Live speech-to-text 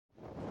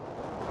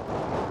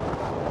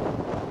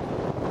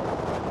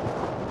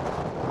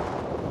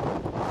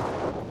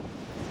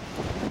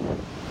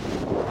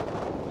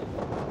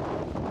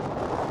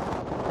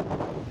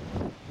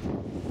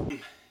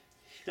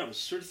the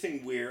sort of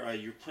thing where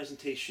your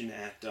presentation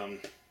at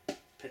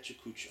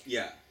Pechakucha.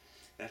 Yeah.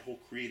 That whole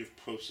creative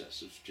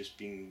process of just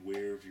being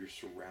aware of your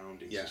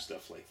surroundings and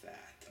stuff like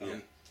that. How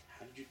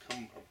did you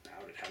come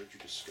about it? How did you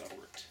discover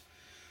it?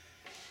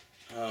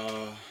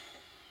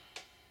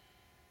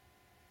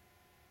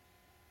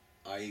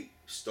 I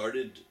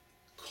started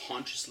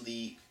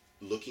consciously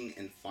looking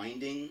and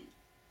finding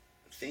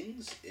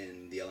things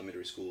in the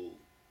elementary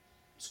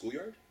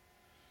schoolyard.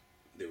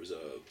 There was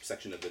a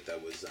section of it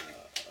that was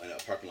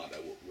a parking lot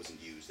that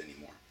wasn't used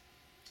anymore.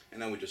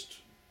 And I would just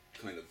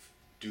kind of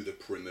do the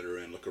perimeter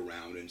and look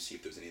around and see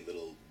if there's any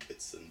little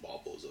bits and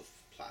baubles of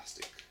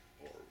plastic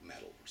or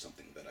metal or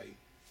something that I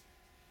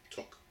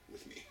took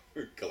with me,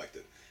 or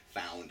collected,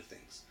 found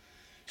things.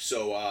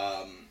 So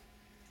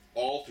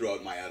all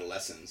throughout my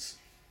adolescence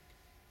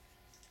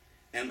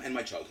and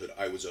my childhood,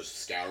 I was just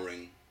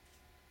scouring,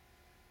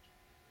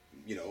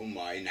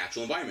 my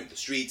natural environment, the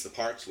streets, the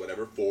parks,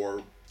 whatever,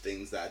 for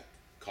things that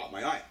caught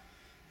my eye.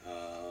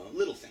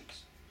 Little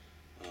things.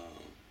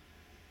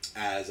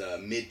 As a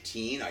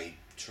mid-teen, I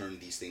turned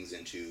these things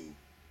into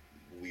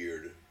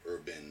weird,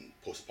 urban,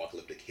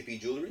 post-apocalyptic hippie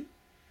jewelry.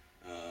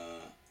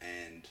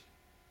 And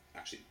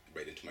actually,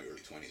 right into my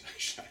early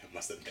 20s, I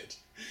must admit.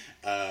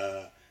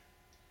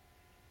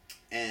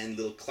 And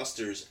little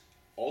clusters.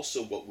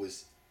 Also, what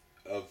was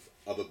of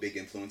a big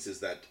influence is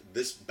that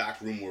this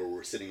back room where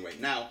we're sitting right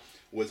now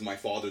was my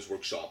father's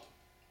workshop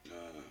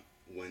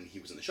when he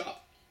was in the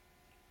shop.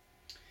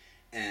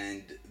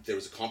 And there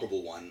was a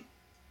comparable one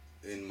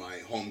in my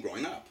home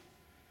growing up.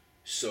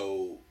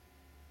 So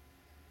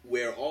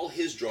where all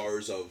his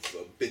drawers of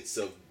bits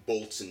of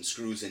bolts and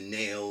screws and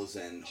nails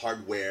and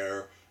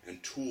hardware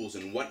and tools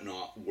and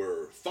whatnot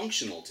were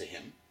functional to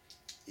him,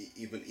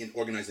 even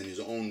organized in his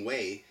own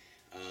way,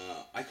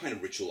 I kind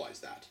of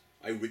ritualized that.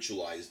 I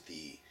ritualized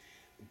the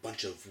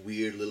bunch of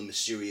weird little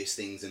mysterious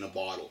things in a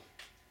bottle.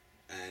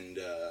 And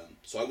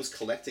so I was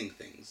collecting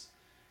things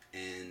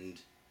and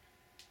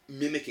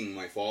mimicking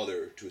my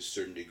father to a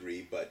certain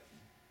degree, but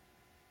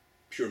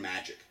pure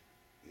magic,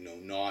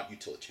 not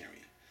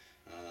utilitarian.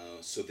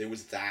 So there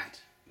was that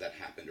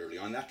happened early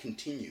on. That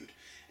continued.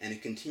 And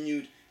it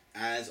continued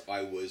as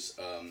I was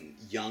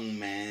young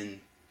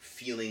man,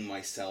 feeling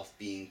myself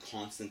being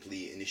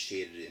constantly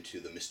initiated into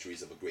the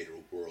mysteries of a greater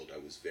world. I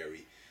was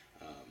very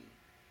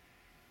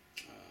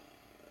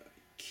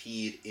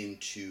keyed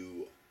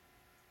into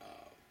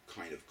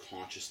kind of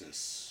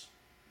consciousness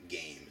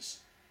games.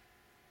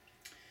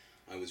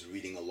 I was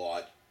reading a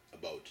lot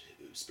about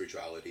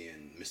spirituality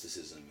and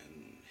mysticism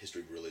and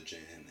history of religion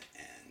and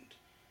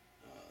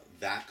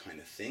that kind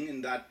of thing,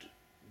 and that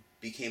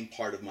became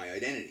part of my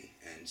identity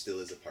and still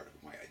is a part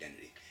of my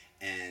identity.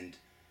 And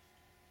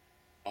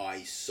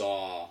I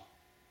saw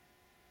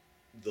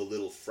the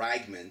little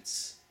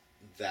fragments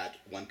that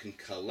one can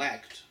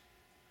collect,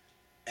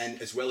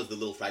 and as well as the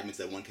little fragments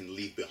that one can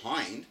leave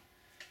behind,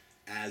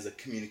 as a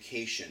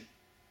communication,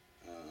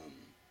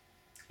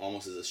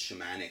 almost as a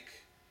shamanic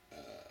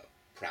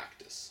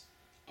practice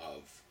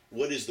of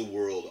what is the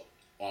world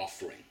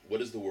offering?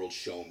 What does the world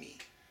show me?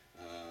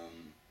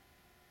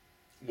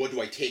 What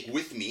do I take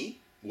with me?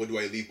 What do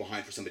I leave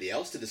behind for somebody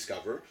else to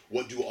discover?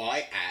 What do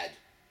I add?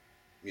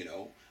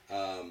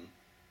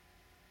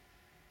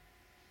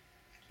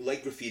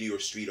 Like graffiti or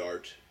street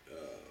art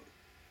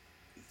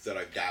that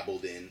I've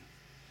dabbled in,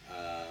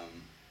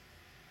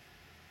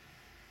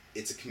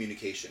 it's a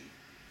communication,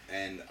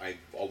 and I've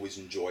always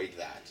enjoyed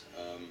that.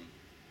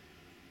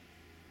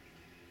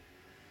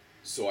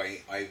 So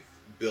I've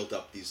built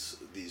up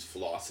these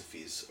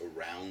philosophies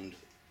around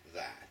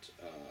that.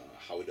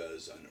 How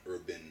does an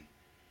urban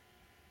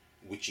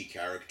witchy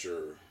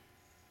character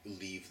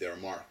leave their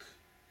mark?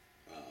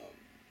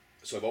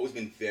 So I've always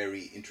been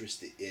very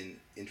interested in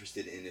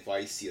if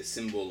I see a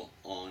symbol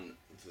on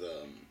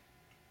the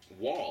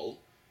wall,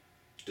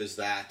 does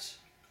that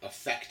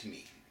affect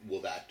me?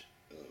 Will that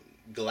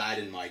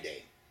gladden my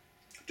day?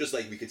 Just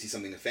like we could see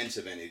something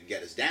offensive and it'd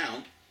get us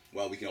down,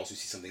 well, we can also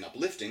see something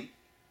uplifting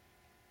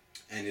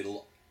and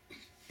it'll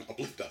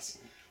uplift us.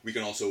 We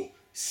can also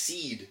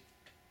seed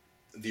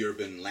the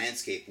urban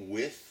landscape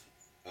with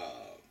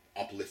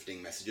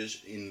uplifting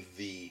messages in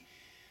the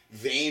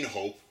vain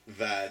hope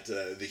that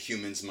the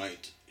humans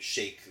might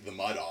shake the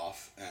mud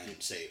off and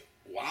say,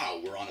 wow,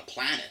 we're on a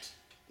planet.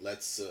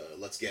 Let's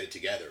get it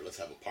together. Let's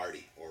have a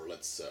party, or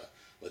let's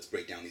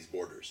break down these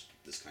borders.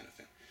 This kind of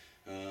thing.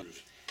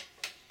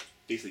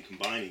 Basically,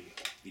 combining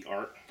the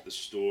art, the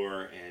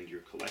store, and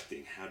your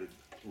collecting. How did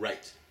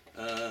right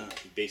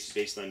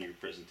based on your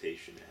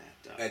presentation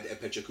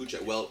at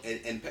Pechakucha? Well,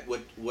 and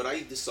what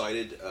I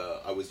decided,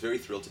 I was very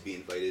thrilled to be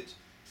invited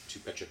to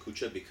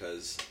Pechakucha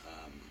because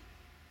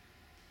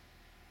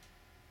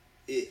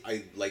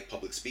I like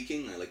public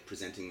speaking. I like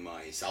presenting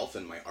myself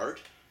and my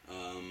art.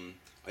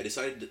 I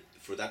decided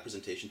for that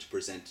presentation to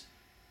present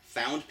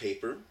found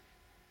paper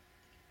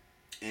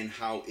and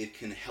how it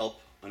can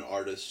help an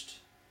artist,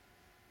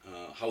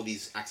 how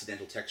these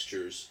accidental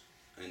textures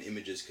and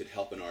images could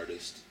help an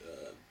artist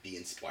be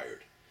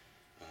inspired.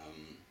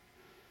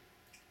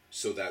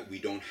 so that we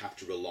don't have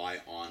to rely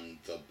on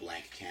the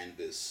blank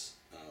canvas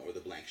or the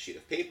blank sheet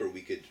of paper.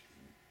 We could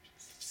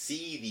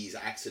see these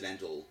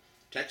accidental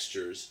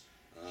textures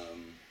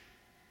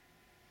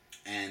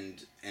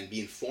and be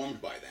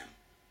informed by them,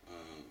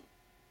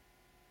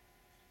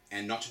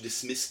 and not to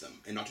dismiss them,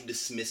 and not to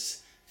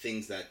dismiss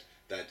things that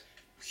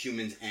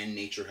humans and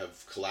nature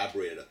have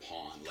collaborated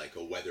upon, like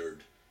a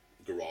weathered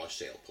garage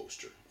sale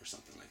poster or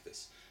something like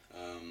this.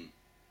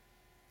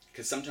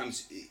 Because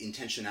sometimes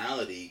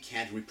intentionality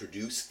can't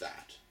reproduce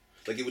that.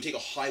 Like, it would take a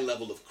high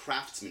level of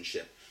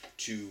craftsmanship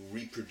to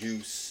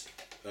reproduce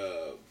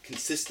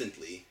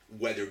consistently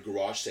weathered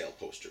garage sale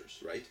posters,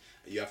 right?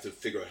 You have to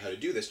figure out how to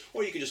do this,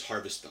 or you can just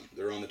harvest them.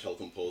 They're on the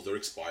telephone poles, they're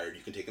expired,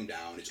 you can take them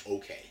down, it's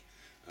okay.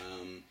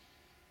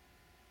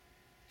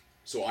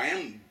 So I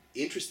am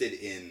interested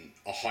in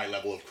a high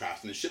level of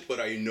craftsmanship, but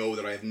I know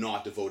that I have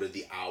not devoted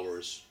the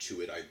hours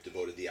to it. I've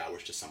devoted the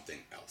hours to something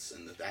else,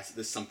 and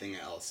this something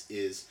else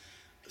is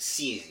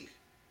seeing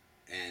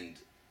and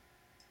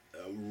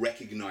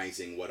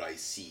recognizing what I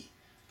see,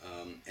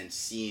 and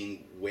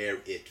seeing where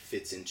it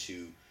fits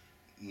into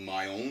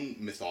my own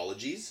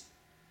mythologies,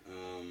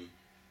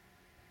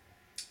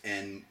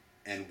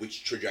 and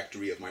which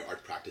trajectory of my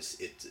art practice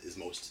it is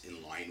most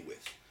in line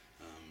with.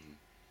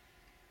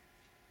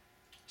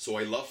 So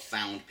I love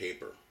found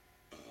paper.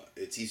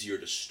 It's easier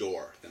to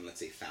store than, let's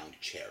say, found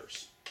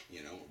chairs,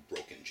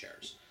 broken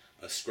chairs.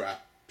 A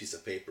scrap piece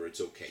of paper, it's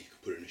okay. You can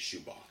put it in a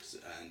shoebox,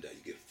 and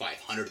you get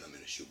 500 of them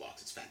in a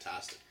shoebox. It's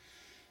fantastic.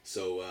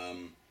 So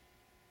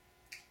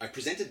I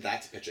presented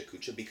that to Pecha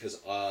Kucha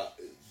because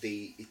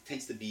it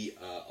tends to be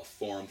a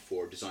forum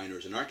for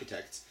designers and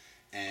architects,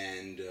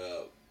 and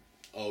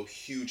a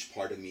huge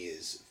part of me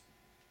is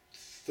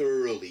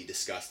thoroughly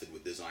disgusted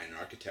with design and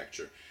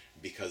architecture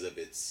because of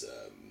its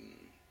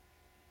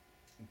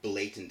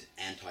blatant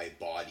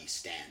anti-body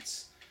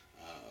stance,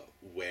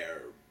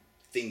 where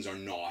things are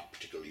not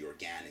particularly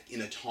organic.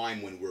 In a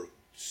time when we're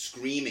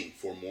screaming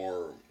for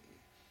more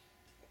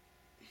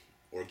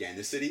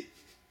organicity,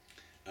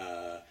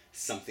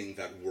 something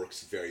that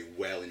works very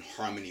well in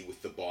harmony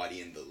with the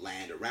body and the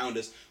land around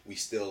us, we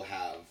still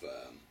have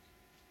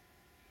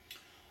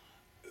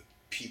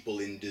people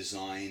in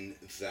design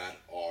that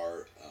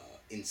are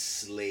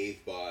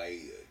enslaved by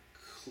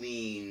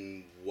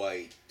clean,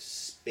 white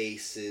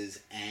spaces,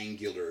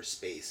 angular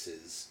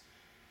spaces.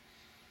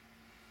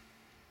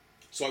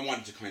 So I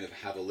wanted to kind of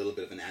have a little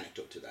bit of an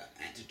antidote to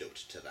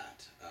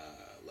that.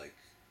 Like,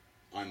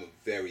 I'm a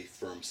very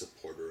firm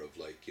supporter of,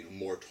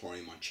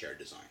 moratorium on chair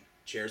design.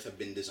 Chairs have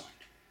been designed.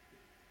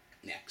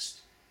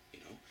 Next,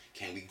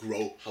 can we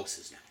grow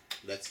houses now?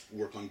 Let's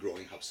work on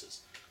growing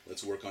houses.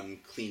 Let's work on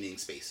cleaning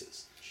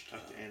spaces.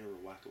 Talk to Anna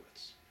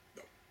Rowakowitz.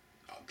 No,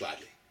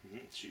 gladly.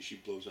 Mm-hmm. She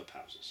blows up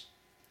houses.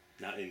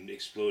 Not in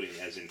exploding,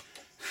 as in...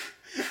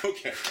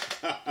 Okay.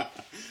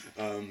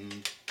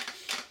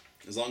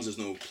 As long as there's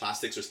no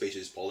plastics or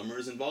spacious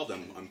polymers involved,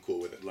 I'm cool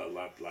with it. Lots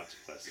of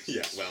plastics.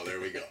 Yeah, well, there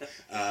we go.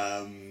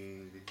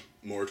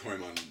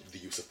 Moratorium on the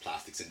use of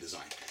plastics in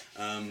design,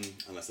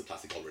 unless the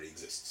plastic already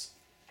exists.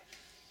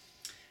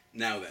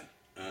 Now then.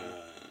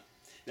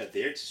 Now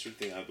there, it's the sort of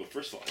thing, but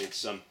first of all,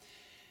 it's...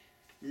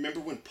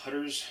 remember when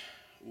Putters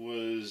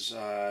was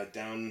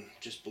down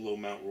just below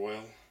Mount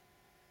Royal?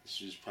 This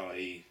was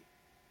probably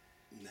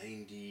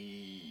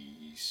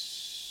 90s.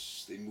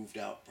 They moved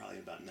out probably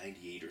about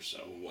 98 or so.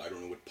 I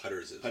don't know what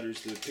Putters is.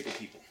 Putters, the pickle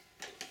people.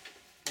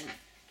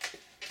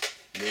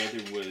 There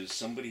was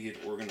somebody had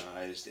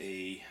organized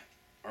a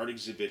art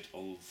exhibit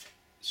of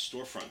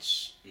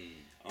storefronts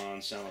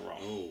on Saint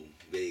Laurent. Oh,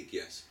 vague,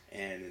 yes.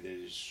 And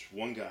there's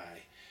one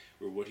guy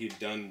where what he had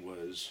done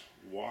was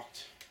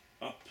walked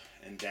up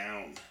and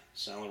down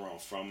Saint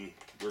Laurent from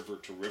river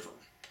to river.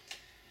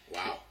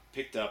 Wow.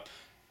 Picked up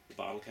the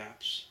bottle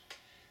caps,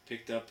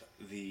 picked up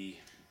the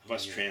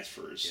bus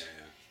transfers,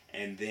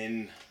 and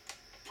then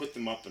put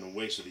them up in a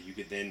way so that you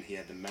could then, he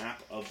had the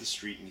map of the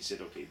street, and he said,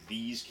 okay,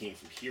 these came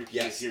from here,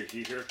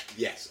 here.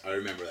 Yes, I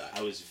remember that.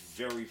 I was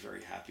very,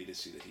 very happy to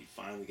see that he'd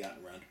finally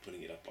gotten around to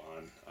putting it up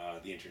on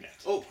the internet.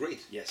 Oh,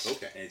 great. Yes.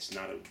 Okay. And it's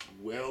not a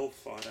well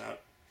thought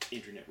out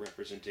internet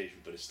representation,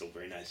 but it's still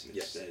very nice, and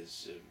it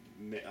says,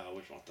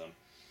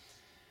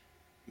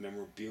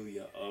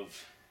 memorabilia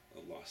of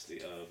a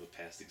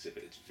past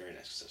exhibit. It's very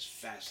nice because I was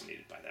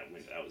fascinated by that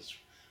window. That was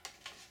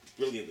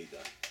brilliantly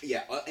done.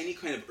 Yeah, any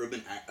kind of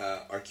urban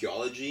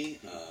archaeology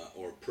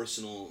or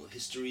personal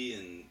history,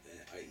 and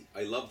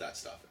I love that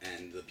stuff.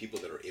 And the people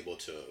that are able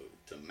to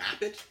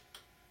map it,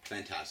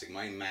 fantastic.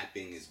 My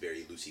mapping is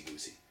very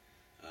loosey-goosey.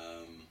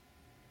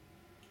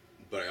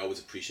 But I always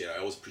appreciate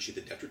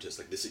the detritus.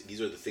 Like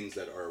these are the things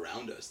that are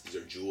around us. These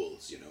are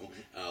jewels,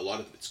 A lot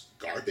of it's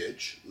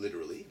garbage,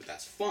 literally, but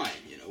that's fine.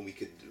 We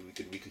could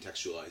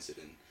recontextualize it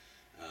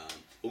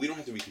but we don't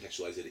have to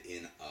recontextualize it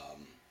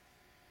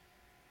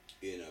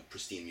in a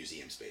pristine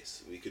museum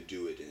space. We could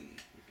do it in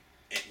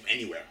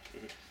anywhere.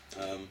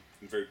 I'm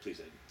very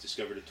pleased. I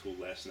discovered a tool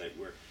last night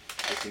where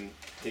I can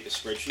take a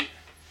spreadsheet,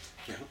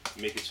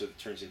 make it so that it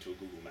turns into a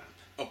Google map.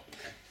 Oh,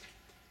 okay.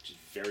 Which is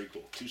very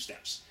cool. 2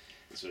 steps.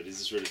 So it is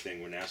the sort of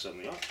thing where now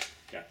suddenly,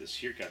 got this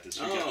here, got this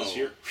here, got this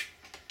here.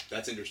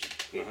 That's interesting.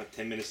 Cool.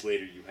 10 minutes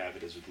later, you have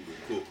it as a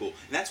Google. Cool.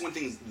 And that's one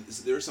thing.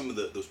 There are some of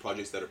those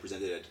projects that are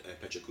presented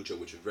at Pechacucha,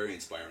 which are very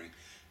inspiring.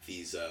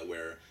 These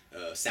where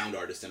sound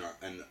artists and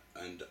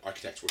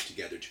architects work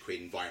together to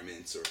create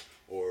environments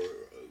or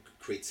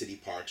create city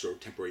parks or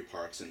temporary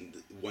parks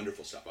and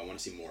wonderful stuff. I want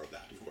to see more of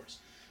that, of course.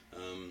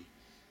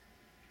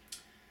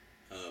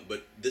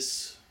 But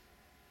this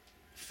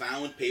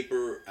found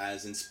paper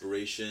as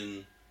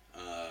inspiration.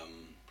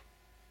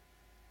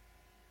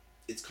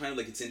 It's kind of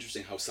like, it's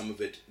interesting how some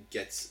of it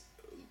gets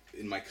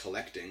in my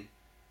collecting.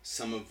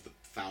 Some of the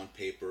found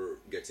paper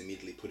gets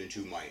immediately put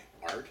into my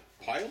art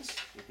piles,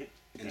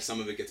 and some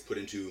of it gets put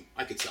into,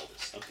 I could sell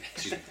this. Okay.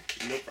 Excuse me.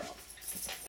 No problem.